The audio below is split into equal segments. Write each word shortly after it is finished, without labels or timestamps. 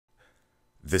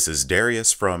This is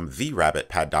Darius from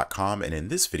therabbitpad.com, and in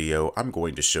this video I'm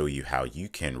going to show you how you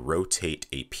can rotate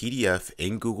a PDF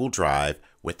in Google Drive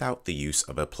without the use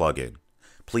of a plugin.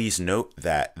 Please note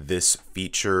that this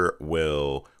feature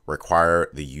will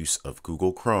require the use of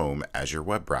Google Chrome as your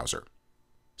web browser.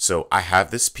 So I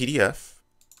have this PDF,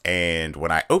 and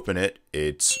when I open it,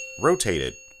 it's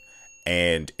rotated.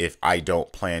 And if I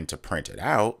don't plan to print it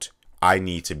out, I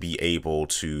need to be able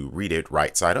to read it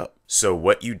right side up. So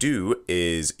what you do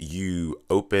is you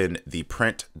open the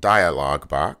print dialog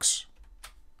box.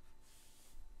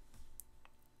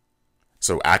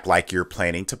 So act like you're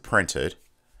planning to print it,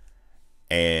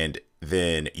 and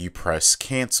then you press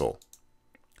cancel.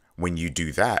 When you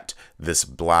do that, this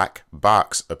black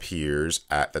box appears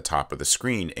at the top of the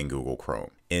screen in Google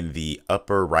Chrome. In the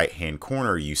upper right hand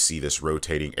corner, you see this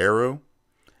rotating arrow,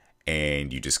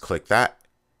 and you just click that,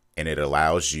 and it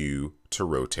allows you to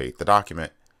rotate the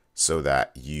document so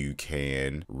that you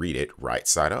can read it right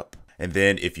side up. And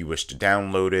then if you wish to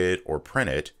download it or print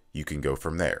it, you can go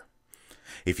from there.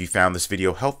 If you found this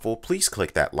video helpful, please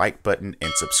click that like button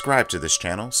and subscribe to this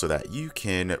channel so that you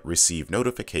can receive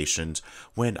notifications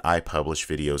when I publish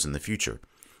videos in the future.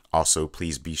 Also,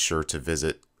 please be sure to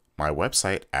visit my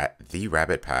website at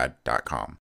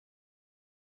therabbitpad.com.